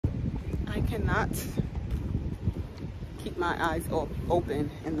cannot keep my eyes open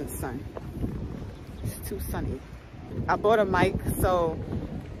in the sun. It's too sunny. I bought a mic so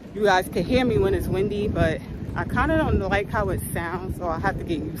you guys can hear me when it's windy, but I kind of don't like how it sounds, so I have to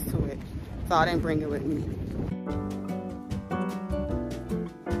get used to it. So I didn't bring it with me.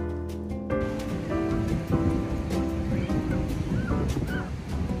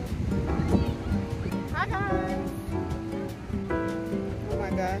 Hi guys! Oh my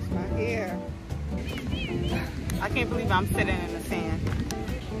gosh, my hair. I can't believe I'm sitting in the sand.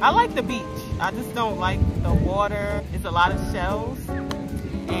 I like the beach. I just don't like the water. It's a lot of shells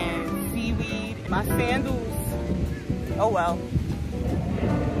and seaweed. My sandals, oh well.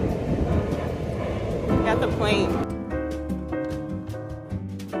 Got the plane.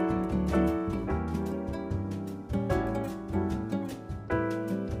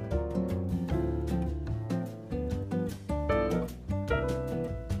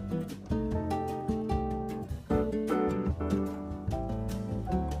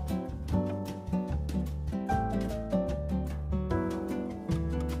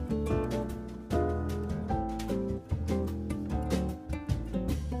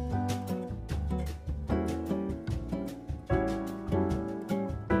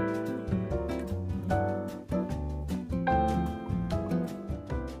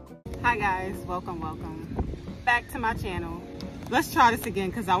 Hi guys, welcome back to my channel. Let's try this again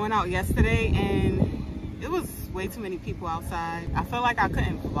because I went out yesterday and it was way too many people outside. I felt like I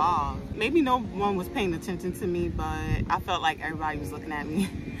couldn't vlog. Maybe no one was paying attention to me, but I felt like everybody was looking at me.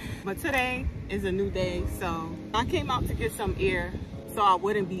 But today is a new day, so I came out to get some air so I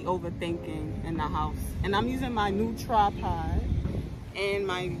wouldn't be overthinking in the house. And I'm using my new tripod and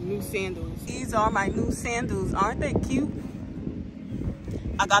my new sandals. These are my new sandals. Aren't they cute?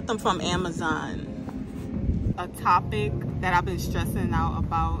 I got them from Amazon. A topic that I've been stressing out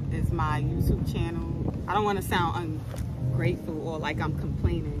about is my YouTube channel. I don't want to sound ungrateful or like I'm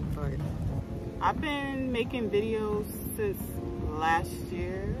complaining, but I've been making videos since last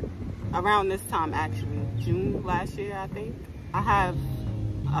year. Around this time actually, June last year I think. I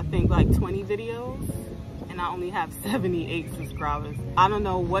think like 20 videos and I only have 78 subscribers. I don't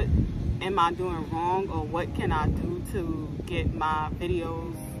know what am I doing wrong or what can I do to get my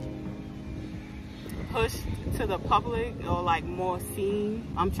videos pushed to the public or like more seen.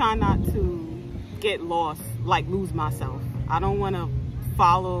 I'm trying not to get lost, like lose myself. I don't want to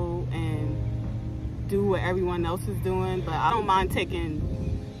follow and do what everyone else is doing, but I don't mind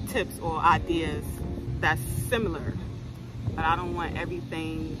taking tips or ideas that's similar. But I don't want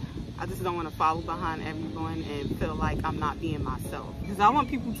everything, I just don't want to follow behind everyone and feel like I'm not being myself. Because I want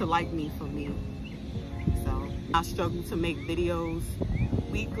people to like me for me. So I struggle to make videos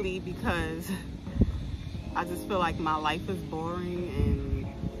weekly because I just feel like my life is boring and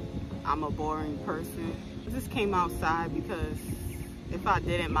I'm a boring person. I just came outside because if I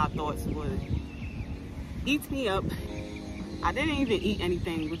didn't, my thoughts would eat me up. I didn't even eat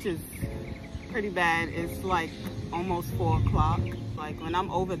anything, which is pretty bad. It's like almost 4 o'clock. Like when I'm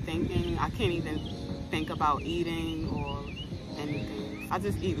overthinking, I can't even think about eating or anything. I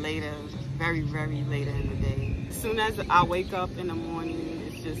just eat later, very, very later in the day. As soon as I wake up in the morning,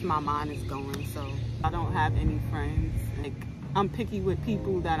 it's just my mind is going. So I don't have any friends. Like I'm picky with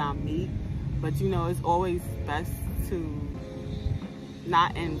people that I meet, but you know, it's always best to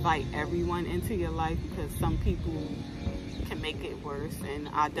not invite everyone into your life because some people can make it worse. And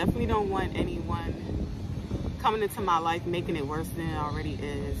I definitely don't want anyone coming into my life making it worse than it already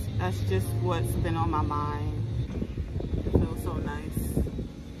is. That's just what's been on my mind. It feels so nice.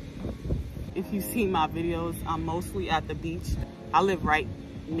 If you see my videos, I'm mostly at the beach. I live right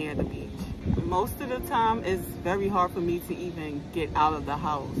near the beach. Most of the time, it's very hard for me to even get out of the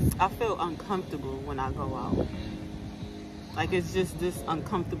house. I feel uncomfortable when I go out. Like it's just this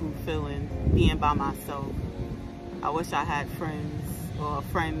uncomfortable feeling being by myself. I wish I had friends or a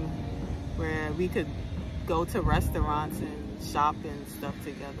friend where we could go to restaurants and shop and stuff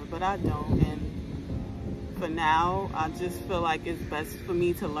together, but I don't. And for now, I just feel like it's best for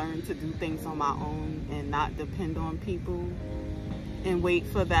me to learn to do things on my own and not depend on people and wait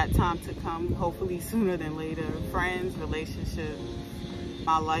for that time to come, hopefully sooner than later. Friends, relationships.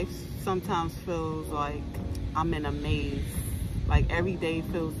 My life sometimes feels like I'm in a maze. Like every day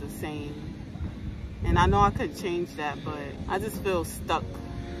feels the same. And I know I could change that, but I just feel stuck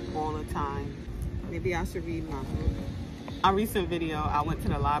all the time. Maybe I should read my book. My recent video, I went to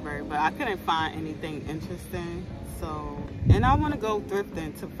the library, but I couldn't find anything interesting. So, and I want to go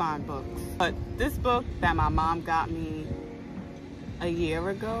thrifting to find books. But this book that my mom got me a year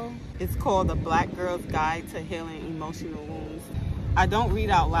ago, it's called The Black Girl's Guide to Healing Emotional Wounds. I don't read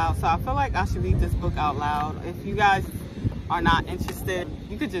out loud, so I feel like I should read this book out loud. If you guys are not interested,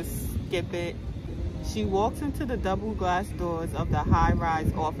 you could just skip it. She walks into the double glass doors of the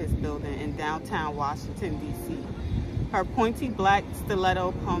high-rise office building in downtown Washington, D.C. Her pointy black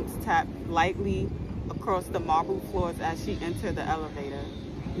stiletto pumps tap lightly across the marble floors as she enters the elevator.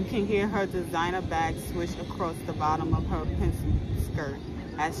 You can hear her designer bag swish across the bottom of her pencil skirt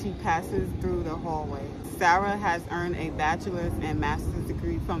as she passes through the hallway. Sarah has earned a bachelor's and master's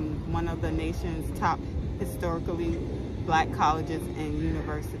degree from one of the nation's top historically black colleges and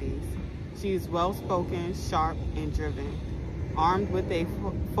universities. She is well-spoken, sharp, and driven. Armed with a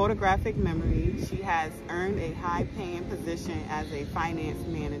photographic memory, she has earned a high-paying position as a finance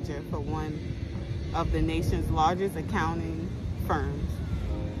manager for one of the nation's largest accounting firms.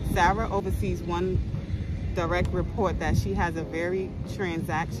 Sarah oversees one direct report that she has a very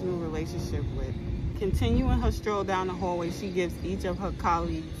transactional relationship with. Continuing her stroll down the hallway, she gives each of her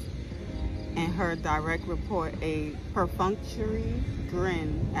colleagues and her direct report a perfunctory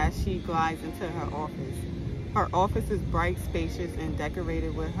grin as she glides into her office. Her office is bright, spacious, and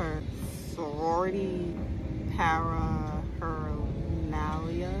decorated with her sorority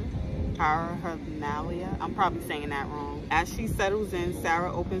paraphernalia. I'm probably saying that wrong. As she settles in,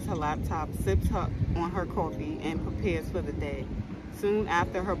 Sarah opens her laptop, sips on her coffee, and prepares for the day. Soon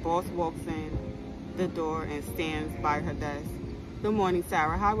after, her boss walks in the door and stands by her desk. "Good morning,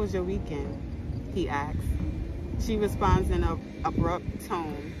 Sarah. How was your weekend?" he asks. She responds in an abrupt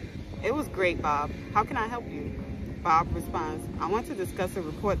tone. "It was great, Bob. How can I help you?" Bob responds, "I want to discuss a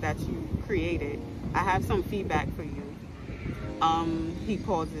report that you created. I have some feedback for you." He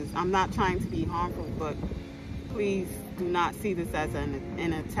pauses. "I'm not trying to be harmful, but please do not see this as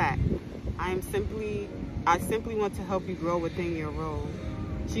an attack. I simply want to help you grow within your role."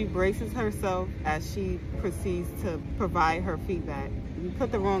 She braces herself as she proceeds to provide her feedback. "You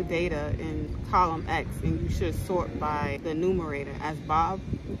put the wrong data in column X and you should sort by the numerator." As Bob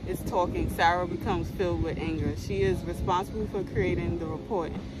is talking, Sarah becomes filled with anger. She is responsible for creating the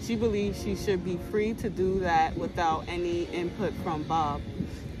report. She believes she should be free to do that without any input from Bob.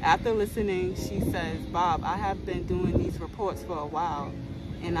 After listening, she says, "Bob, I have been doing these reports for a while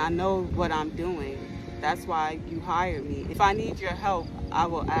and I know what I'm doing. That's why you hired me. If I need your help, I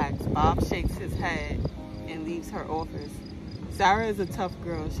will ask." Bob shakes his head and leaves her office. Sarah is a tough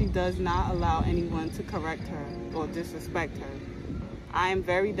girl. She does not allow anyone to correct her or disrespect her. "I am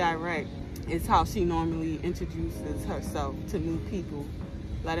very direct," is how she normally introduces herself to new people,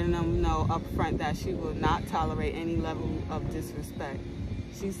 letting them know up front that she will not tolerate any level of disrespect.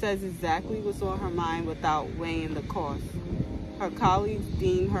 She says exactly what's on her mind without weighing the cost. Her colleagues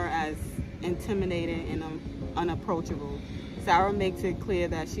deem her as intimidating and unapproachable. Sarah makes it clear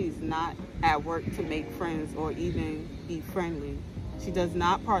that she's not at work to make friends or even be friendly. She does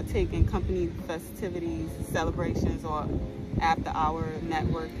not partake in company festivities, celebrations, or after-hour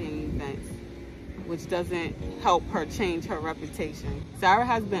networking events, which doesn't help her change her reputation. Sarah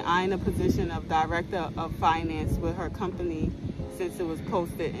has been eyeing a position of director of finance with her company since it was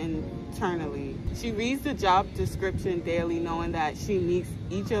posted internally. She reads the job description daily, knowing that she meets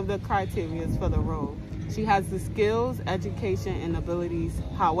each of the criteria for the role. She has the skills, education, and abilities.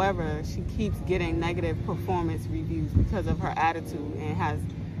 However, she keeps getting negative performance reviews because of her attitude and has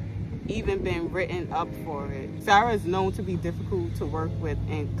even been written up for it. Sarah is known to be difficult to work with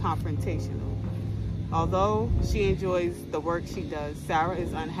and confrontational. Although she enjoys the work she does, Sarah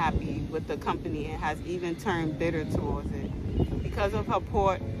is unhappy with the company and has even turned bitter towards it. Because of her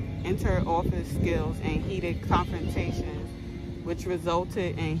poor inter-office skills and heated confrontations, which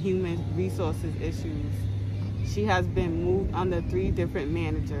resulted in human resources issues, she has been moved under 3 different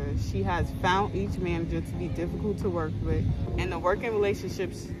managers. She has found each manager to be difficult to work with, and the working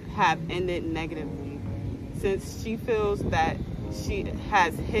relationships have ended negatively. Since she feels that she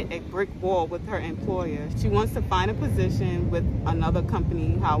has hit a brick wall with her employer, she wants to find a position with another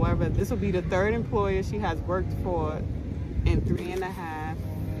company. However, this will be the 3rd employer she has worked for in 3.5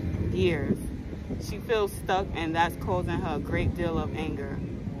 years. She feels stuck, and that's causing her a great deal of anger.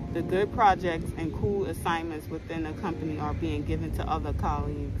 The good projects and cool assignments within the company are being given to other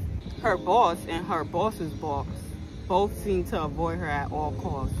colleagues. Her boss and her boss's boss both seem to avoid her at all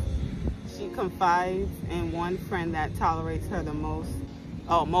costs. She confides in one friend that tolerates her the most.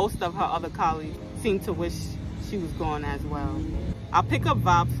 Most of her other colleagues seem to wish she was gone as well. I pick up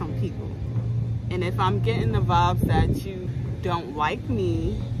vibes from people, and if I'm getting the vibes that you don't like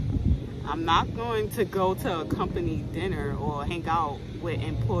me, I'm not going to go to a company dinner or hang out with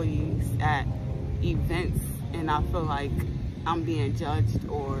employees at events and I feel like I'm being judged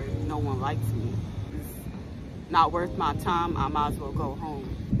or no one likes me. not worth my time, I might as well go home.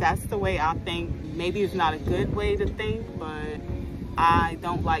 That's the way I think. Maybe it's not a good way to think, but I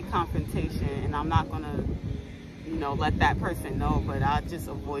don't like confrontation, and I'm not gonna, you know, let that person know, but I just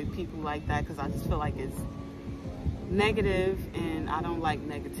avoid people like that because I just feel like it's negative and I don't like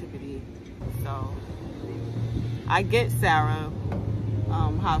negativity. So I get Sarah,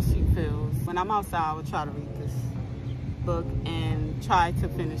 how she feels. When I'm outside, I would try to read this book and try to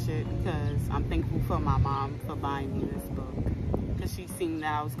finish it because I'm thankful for my mom for buying me this book because she seen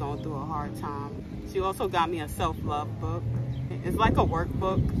that I was going through a hard time. She also got me a self-love book. It's like a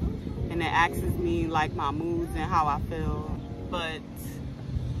workbook, and it asks me like my moods and how I feel. But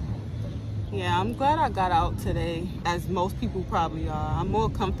yeah, I'm glad I got out today, as most people probably are. I'm more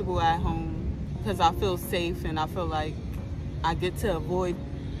comfortable at home because I feel safe and I feel like I get to avoid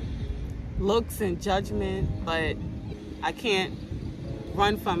looks and judgment, but I can't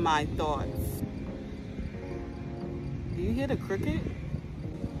run from my thoughts. Do you hear the cricket?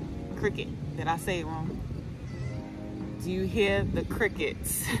 Cricket. Did I say it wrong? Do you hear the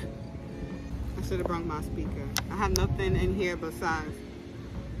crickets? I should have brought my speaker. I have nothing in here besides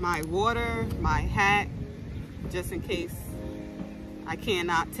my water, my hat, just in case I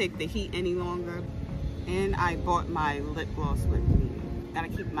cannot take the heat any longer. And I bought my lip gloss with me. Gotta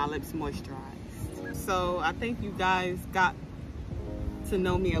keep my lips moisturized. So I think you guys got to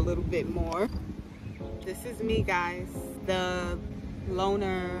know me a little bit more. This is me, guys. The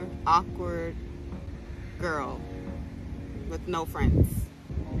loner, awkward girl with no friends.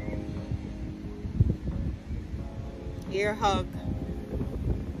 Ear hug.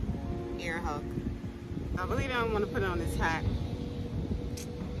 Ear hug. I really don't want to put on this hat,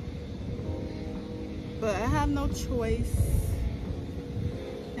 but I have no choice.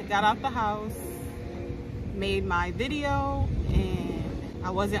 I got out the house, made my video, and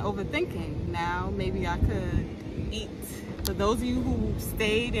I wasn't overthinking. Now maybe I could eat. For those of you who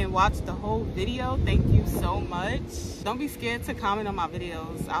stayed and watched the whole video, thank you so much. Don't be scared to comment on my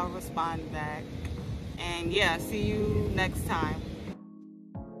videos. I'll respond back. And yeah, see you next time.